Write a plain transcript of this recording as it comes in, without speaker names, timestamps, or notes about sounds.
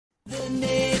The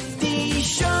Nifty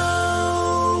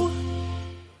Show.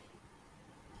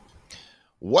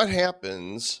 What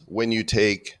happens when you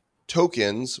take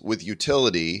tokens with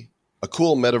utility, a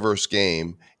cool metaverse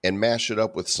game, and mash it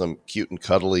up with some cute and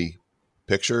cuddly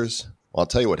pictures? Well, I'll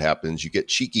tell you what happens. You get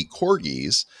cheeky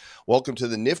corgis. Welcome to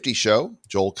the Nifty Show.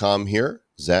 Joel Comm here.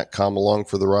 Zach Comm along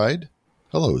for the ride.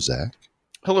 Hello, Zach.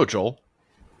 Hello, Joel.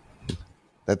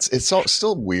 It's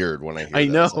still weird when I hear I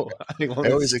that. know.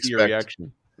 I always expect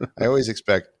reaction. I always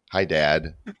expect, hi,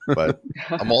 Dad, but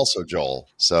I'm also Joel,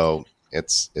 so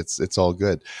it's all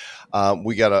good.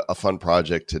 We got a fun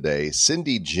project today.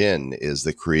 Cindy Jin is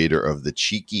the creator of the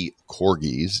Cheeky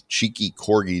Corgis.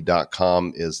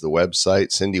 CheekyCorgi.com is the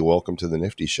website. Cindy, welcome to the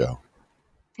Nifty Show.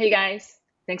 Hey guys,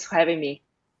 thanks for having me.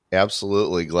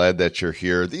 Absolutely glad that you're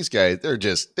here. These guys, they're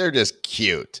just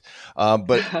cute.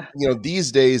 But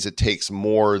these days it takes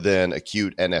more than a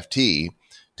cute NFT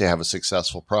to have a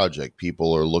successful project.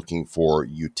 People are looking for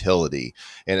utility,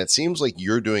 and it seems like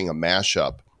you're doing a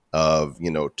mashup of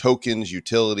tokens,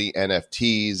 utility,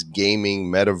 NFTs, gaming,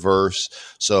 metaverse.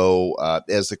 So,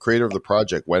 as the creator of the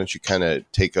project, why don't you kind of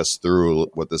take us through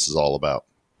what this is all about?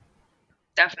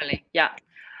 Definitely, yeah.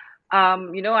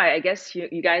 I guess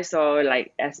you guys are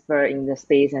like expert in the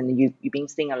space, and you've been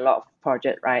seeing a lot of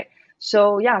project, right?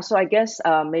 So yeah, so I guess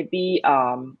maybe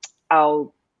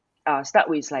I'll start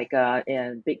with like a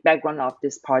big background of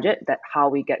this project, that how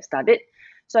we get started.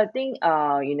 So I think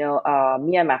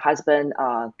me and my husband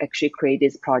actually created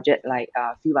this project like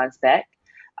a few months back.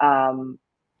 I'm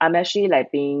actually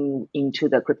like being into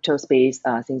the crypto space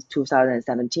since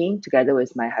 2017 together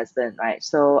with my husband, right?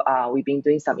 So we've been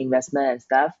doing some investment and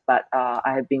stuff, but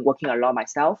I have been working a lot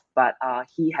myself, but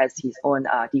he has his own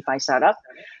DeFi startup.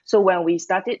 So when we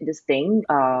started this thing,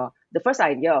 the first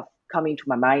idea of coming to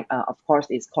my mind, of course,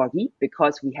 is Corgi,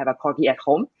 because we have a Corgi at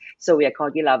home. So we are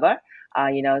Corgi lover.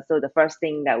 So the first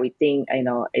thing that we think,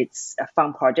 it's a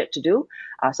fun project to do.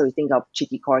 So we think of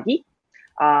Cheeky Corgi.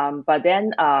 But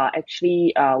then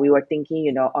actually we were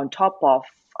thinking, on top of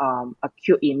a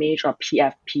cute image or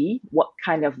PFP, what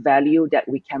kind of value that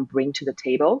we can bring to the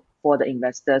table for the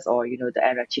investors or, the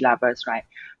NFT lovers, right?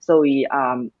 So we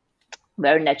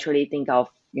very naturally think of,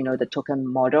 the token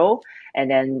model, and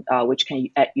then which can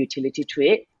add utility to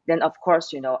it. Then, of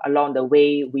course, along the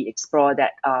way, we explore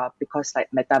that because like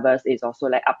metaverse is also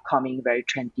like upcoming, very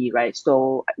trendy, right?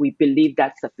 So we believe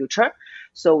that's the future.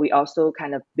 So we also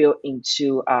kind of built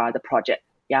into the project.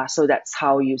 Yeah, so that's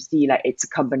how you see like it's a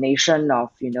combination of,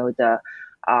 the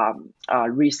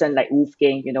recent like Wolf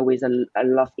game, with a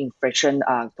lot of inflation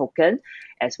token,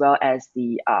 as well as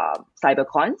the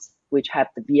cybercoins, which have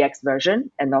the VX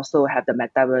version and also have the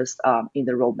metaverse in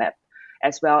the roadmap,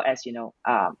 as well as,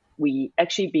 we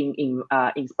actually being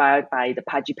inspired by the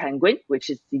Pudgy Penguin, which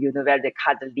is very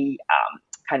cuddly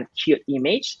kind of cute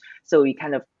image. So we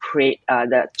kind of create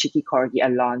the Cheeky Corgi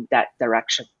along that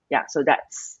direction. Yeah, so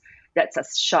that's a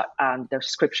short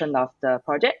description of the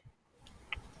project.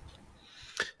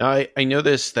 Now, I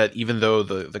noticed that even though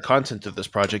the content of this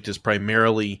project is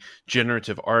primarily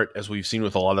generative art, as we've seen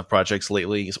with a lot of projects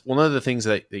lately, one of the things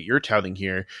that you're touting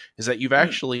here is that you've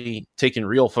actually taken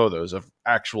real photos of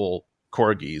actual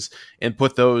corgis and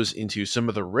put those into some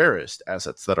of the rarest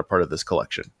assets that are part of this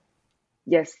collection.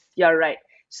 Yes, you're right.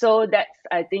 So that,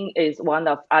 I think, is one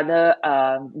of other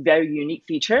very unique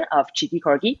feature of Cheeky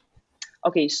Corgi.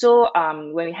 Okay, so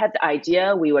when we had the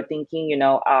idea, we were thinking,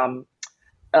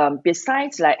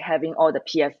 besides like having all the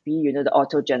PFP, the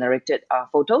auto-generated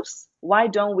photos, why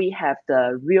don't we have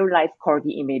the real-life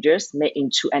Corgi images made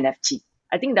into NFT?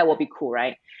 I think that would be cool,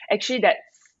 right? Actually, that's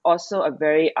also a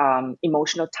very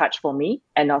emotional touch for me,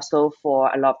 and also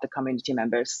for a lot of the community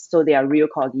members. So they are real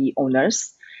Corgi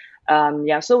owners.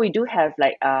 So we do have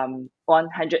like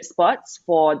 100 spots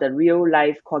for the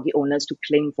real-life Corgi owners to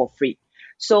claim for free.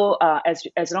 So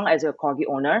as long as you're a Corgi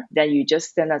owner, then you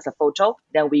just send us a photo,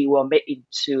 then we will made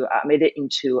it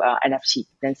into NFT,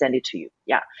 then send it to you.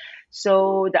 Yeah.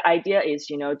 So the idea is,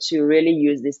 to really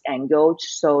use this angle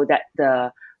so that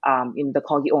the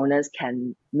Corgi owners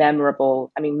can memorize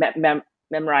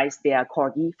their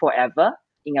Corgi forever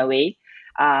in a way.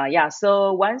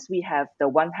 So once we have the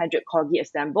 100 Corgi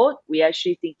assembled, we're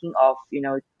actually thinking of,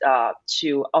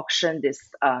 to auction this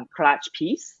clutch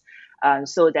piece.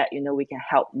 So that, we can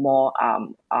help more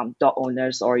dog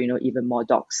owners or, even more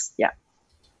dogs. Yeah.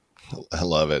 I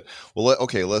love it. Well,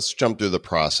 okay, let's jump through the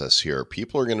process here.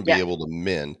 People are going to be able to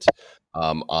mint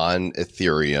on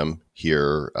Ethereum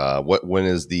here. When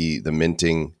is the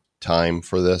minting time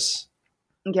for this?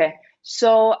 Okay.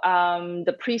 So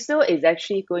the pre-sale is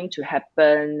actually going to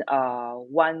happen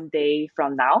 1 day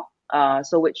from now.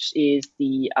 so which is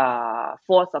the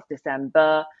 4th of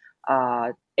December,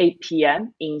 8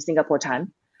 p.m. in Singapore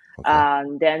time.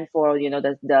 Okay. Then for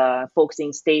the folks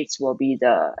in States will be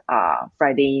the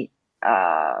Friday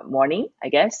morning, I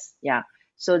guess. Yeah.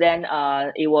 So then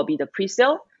it will be the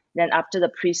pre-sale. Then after the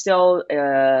pre-sale,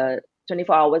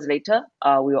 24 hours later,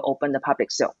 we will open the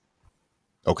public sale.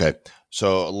 Okay,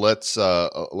 so let's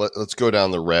go down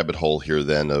the rabbit hole here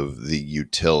then of the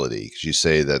utility, because you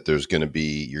say that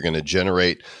you're going to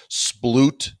generate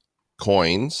sploot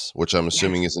coins, which I'm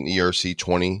assuming is an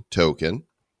ERC20 token.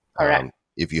 Correct.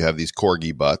 If you have these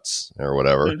corgi butts or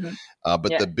whatever,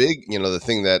 but Yeah. the big, the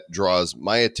thing that draws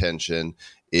my attention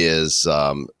is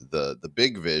the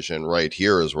big vision right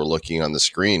here. As we're looking on the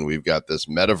screen, we've got this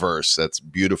metaverse that's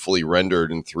beautifully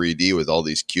rendered in 3D with all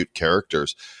these cute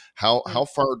characters. How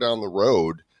far down the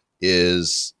road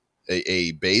is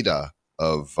a beta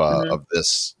of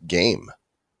this game?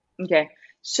 Okay.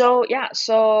 So yeah,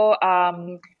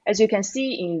 as you can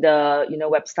see in the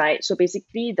website, so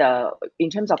basically in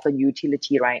terms of the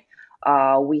utility, right?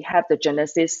 We have the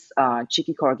Genesis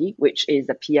Cheeky Corgi, which is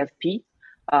the PFP,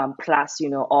 plus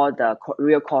all the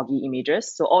real Corgi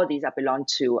images. So all these are belong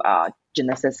to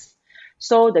Genesis.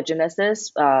 So the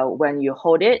Genesis, when you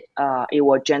hold it, it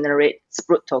will generate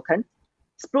Sprout token.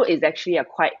 Sprout is actually a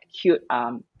quite cute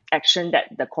action that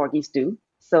the Corgis do.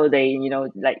 So they,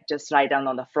 like just lie down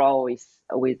on the floor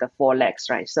with the 4 legs,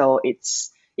 right? So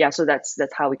so that's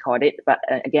how we call it. But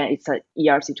again, it's a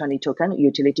ERC20 token,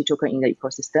 utility token in the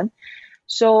ecosystem.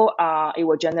 So it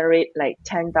will generate like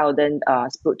 10,000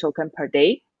 Sprout token per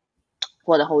day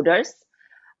for the holders.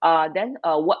 Then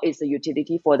what is the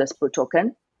utility for the Sprout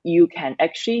token? You can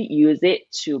actually use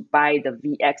it to buy the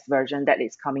VX version that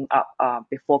is coming up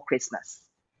before Christmas.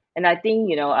 And I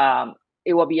think,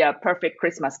 it will be a perfect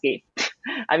Christmas gift.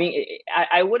 I mean,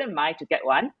 I wouldn't mind to get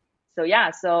one. So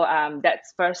yeah,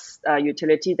 that's first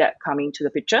utility that coming to the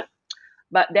picture.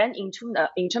 But then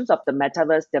in terms of the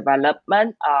metaverse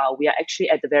development, we are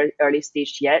actually at the very early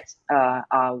stage yet.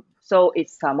 So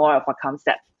it's more of a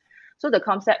concept. So the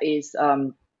concept is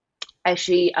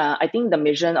actually, I think the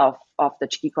mission of the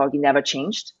Cheeky Corgi never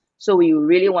changed. So we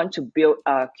really want to build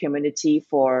a community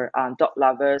for dog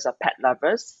lovers or pet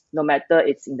lovers, no matter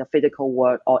it's in the physical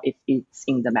world or if it's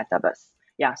in the metaverse.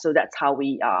 Yeah, so that's how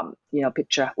we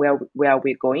picture where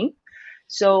we're going.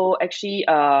 So actually,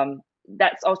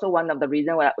 that's also one of the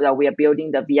reasons why we are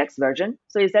building the VX version.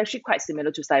 So it's actually quite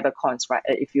similar to CyberCons, right?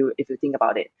 If you think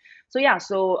about it. So yeah,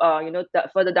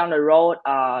 further down the road,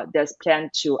 there's plan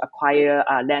to acquire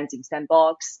lands in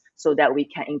Sandbox so that we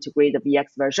can integrate the VX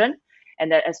version.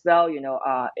 And then as well,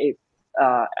 if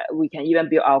we can even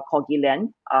build our Corgi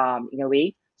land in a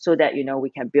way so that, we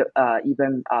can build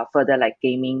even further like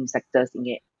gaming sectors in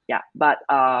it. Yeah. But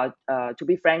to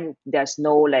be frank, there's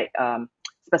no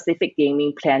specific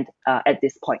gaming plan at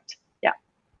this point. Yeah.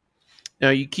 Now,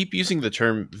 you keep using the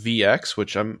term VX,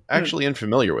 which I'm actually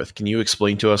unfamiliar with. Can you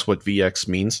explain to us what VX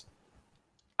means?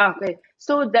 Okay.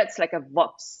 So that's like a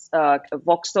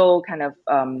voxel kind of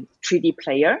 3D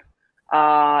player.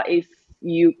 If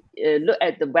you look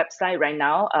at the website right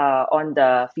now, on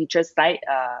the features side,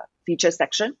 feature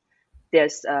section,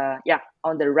 there's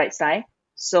on the right side.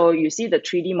 So you see the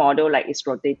 3D model, like it's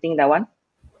rotating, that one.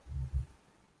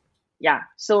 Yeah.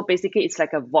 So basically, it's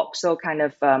like a voxel kind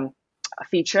of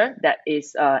feature that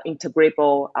is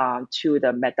integrable to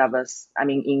the metaverse. I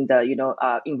mean, in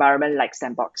the environment like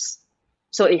Sandbox.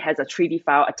 So it has a 3D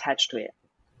file attached to it.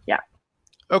 Yeah.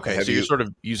 Okay, so you're sort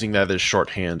of using that as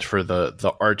shorthand for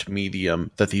the art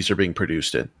medium that these are being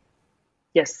produced in.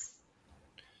 Yes.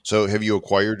 So have you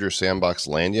acquired your Sandbox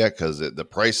land yet? Because the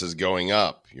price is going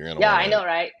up. You're gonna. Yeah, I know,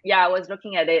 right? Yeah, I was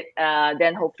looking at it.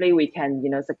 Then hopefully we can,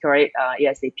 secure it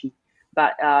ASAP.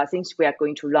 But since we are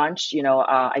going to launch,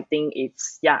 I think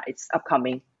it's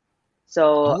upcoming.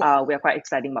 So we are quite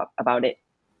excited about it.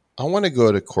 I want to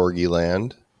go to Corgi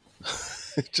Land.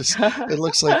 It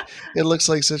looks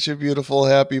like such a beautiful,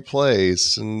 happy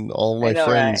place, and all my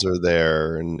friends are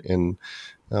there, and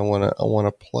I want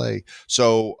to play.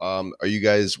 So, are you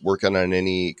guys working on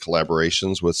any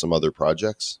collaborations with some other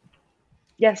projects?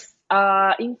 Yes.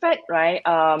 In fact, right.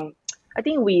 I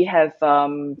think we have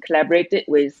collaborated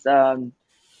with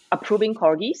Approving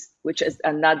Corgis, which is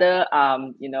another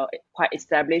quite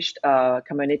established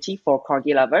community for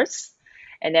corgi lovers.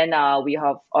 And then we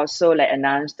have also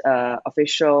announced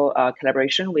official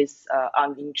collaboration with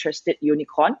Uninterested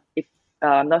Unicorn. If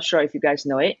I'm not sure if you guys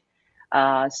know it.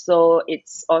 So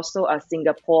it's also a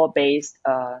Singapore-based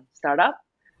startup.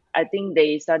 I think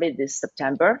they started this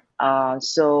September.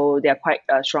 So they are quite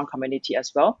a strong community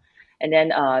as well. and then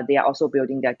they are also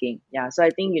building their game. Yeah, so I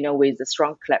think with the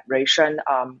strong collaboration,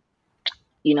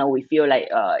 we feel like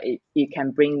it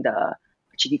can bring the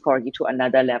Cheeky Corgi to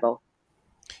another level.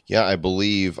 Yeah, I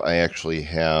believe I actually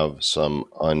have some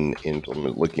I'm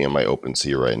looking at my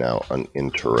OpenSea right now,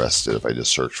 uninterested. If I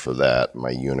just search for that,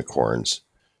 my unicorns.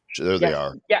 There they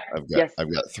are. Yeah.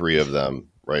 I've got 3 of them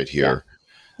right here.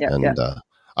 Yeah.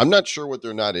 I'm not sure what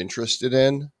they're not interested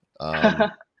in.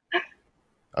 I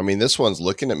mean, this one's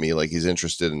looking at me like he's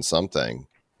interested in something.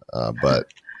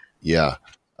 But yeah.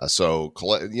 So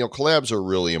collabs are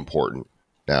really important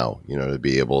now, to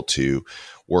be able to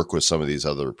work with some of these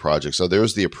other projects. So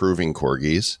there's the approving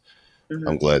corgis. Mm-hmm.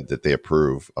 I'm glad that they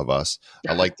approve of us.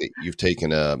 I like that you've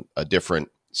taken a different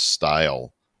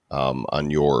style on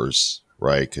yours,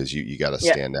 right? Because you got to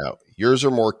stand out. Yours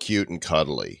are more cute and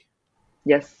cuddly.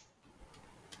 Yes.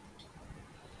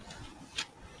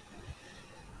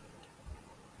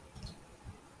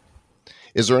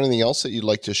 Is there anything else that you'd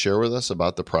like to share with us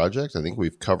about the project? I think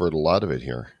we've covered a lot of it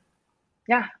here.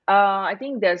 Yeah, I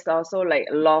think there's also like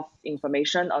a lot of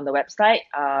information on the website.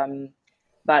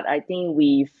 But I think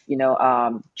we've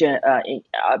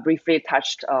briefly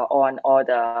touched on all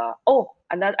the.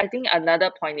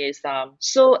 Another point is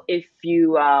so if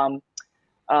you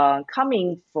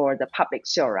coming for the public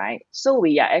sale, right? So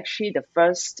we are actually the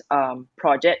first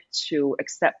project to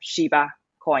accept Shiba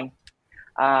coin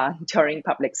during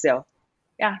public sale.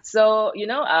 Yeah, so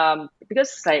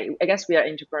because I guess we are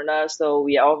entrepreneurs, so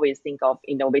we always think of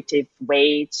innovative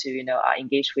way to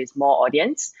engage with more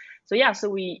audience. So yeah, so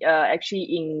we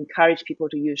actually encourage people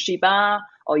to use Shiba,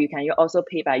 or you can also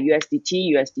pay by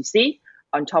USDT, USDC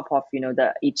on top of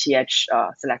the ETH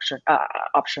selection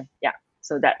option. Yeah,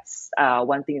 so that's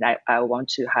one thing that I want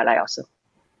to highlight also.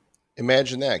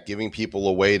 Imagine that, giving people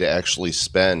a way to actually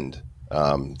spend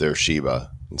their Shiba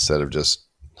instead of just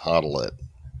hodl it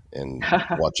and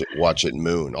watch it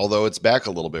moon. Although it's back a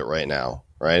little bit right now,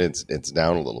 right? It's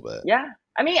down a little bit. Yeah,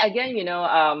 I mean, again,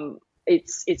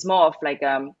 it's more of like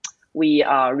we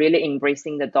are really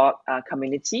embracing the dog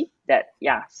community.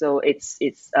 So it's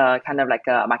kind of like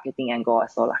a marketing angle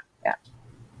as well. Yeah.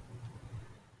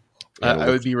 I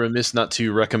would be remiss not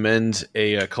to recommend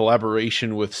a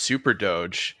collaboration with Super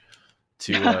Doge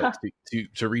to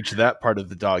reach that part of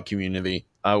the dog community.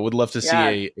 I would love to see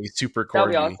a Super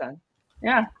Corgi. That would be awesome.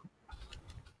 Yeah.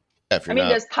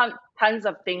 There's tons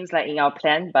of things like in our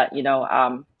plan, but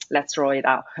let's roll it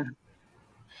out.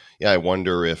 Yeah, I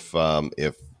wonder if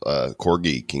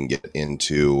Corgi can get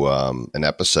into an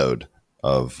episode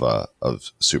of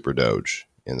Super Doge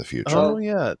in the future. Oh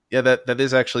yeah. That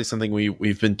is actually something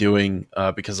we've been doing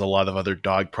because a lot of other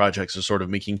dog projects are sort of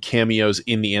making cameos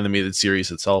in the animated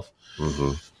series itself.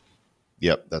 Mm-hmm.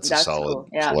 Yep, that's a solid cool.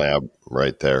 Yeah. collab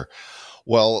right there.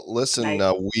 Well, listen,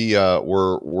 nice.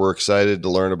 We're excited to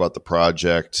learn about the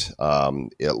project.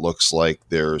 It looks like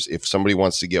if somebody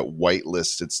wants to get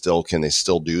whitelisted still, can they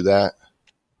still do that?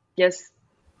 Yes.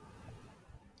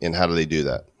 And how do they do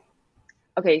that?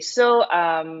 Okay, so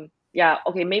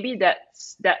maybe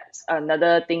that's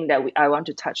another thing that I want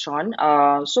to touch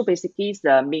on. So basically,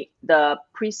 the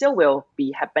pre-sale will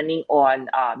be happening on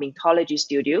Mintology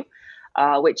Studio,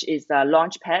 which is the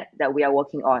launch pad that we are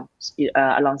working on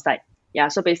alongside. Yeah,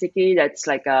 so basically that's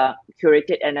like a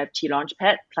curated NFT launch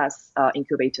pad plus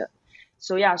incubator.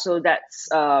 So yeah, so that's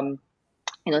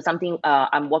something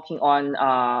I'm working on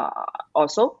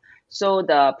also. So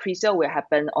the pre-sale will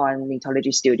happen on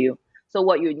Mintology Studio. So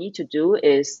what you need to do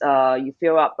is you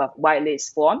fill up a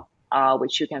whitelist form,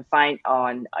 which you can find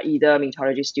on either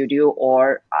Mintology Studio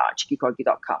or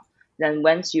cheekycorgi.com. Then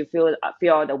once you fill out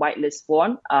the whitelist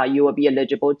form, you will be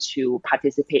eligible to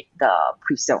participate the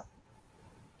pre-sale.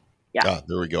 Yeah.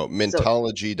 There we go.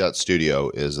 Mintology.studio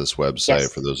is this website.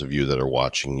 Yes. For those of you that are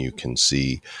watching, you can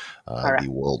see the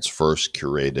world's first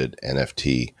curated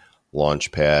NFT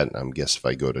launchpad. I guess if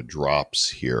I go to drops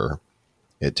here,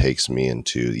 it takes me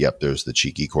into, there's the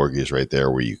Cheeky Corgis right there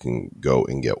where you can go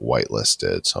and get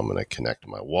whitelisted. So I'm going to connect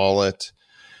my wallet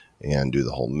and do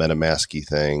the whole MetaMask-y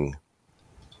thing.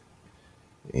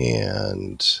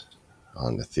 And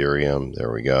on Ethereum,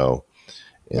 there we go.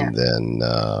 And then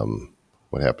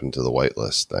what happened to the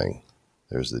whitelist thing?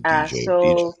 There's the DJ.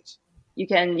 So you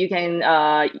can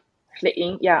click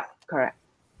in. Yeah, correct.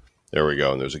 There we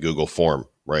go. And there's a Google form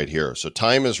right here. So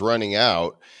time is running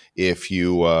out if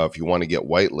you want to get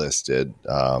whitelisted.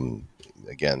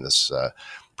 Again, this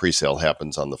pre-sale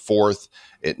happens on the 4th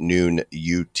at noon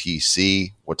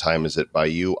UTC. What time is it by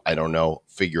you? I don't know.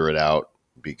 Figure it out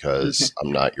because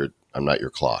I'm not your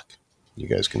clock. You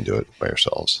guys can do it by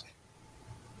yourselves.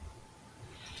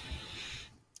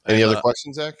 Any other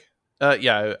questions, Zach?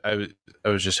 I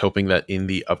was just hoping that in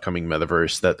the upcoming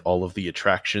metaverse that all of the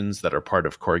attractions that are part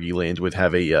of Corgi Land would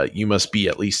have a you must be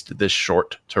at least this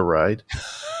short to ride.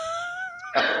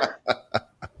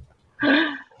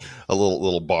 A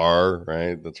little bar,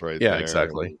 right? That's right. Yeah, there.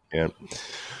 exactly. Yeah.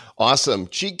 Awesome.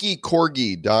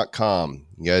 CheekyCorgi.com.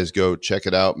 You guys go check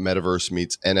it out. Metaverse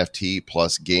meets NFT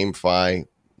plus GameFi.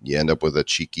 You end up with a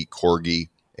cheeky corgi,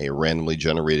 a randomly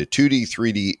generated 2D,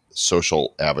 3D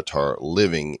social avatar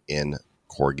living in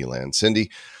Corgi Land. Cindy,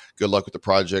 good luck with the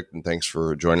project, and thanks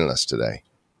for joining us today.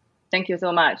 Thank you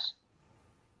so much.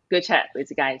 Good chat with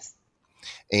you guys.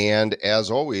 And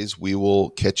as always, we will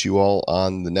catch you all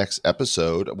on the next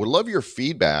episode. Would love your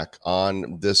feedback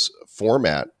on this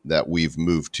format that we've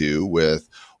moved to with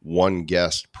one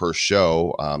guest per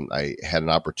show. I had an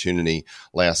opportunity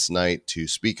last night to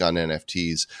speak on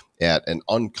NFTs at an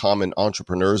Uncommon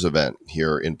Entrepreneurs event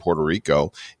here in Puerto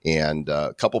Rico. And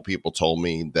a couple people told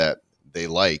me that they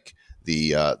like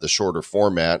the shorter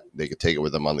format. They could take it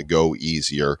with them on the go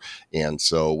easier. And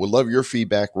so we'd love your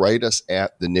feedback. Write us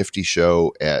at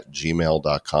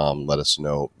theniftyshow@gmail.com. Let us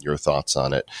know your thoughts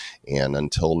on it. And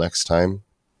until next time,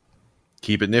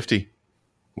 Keep it nifty.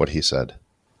 what he said.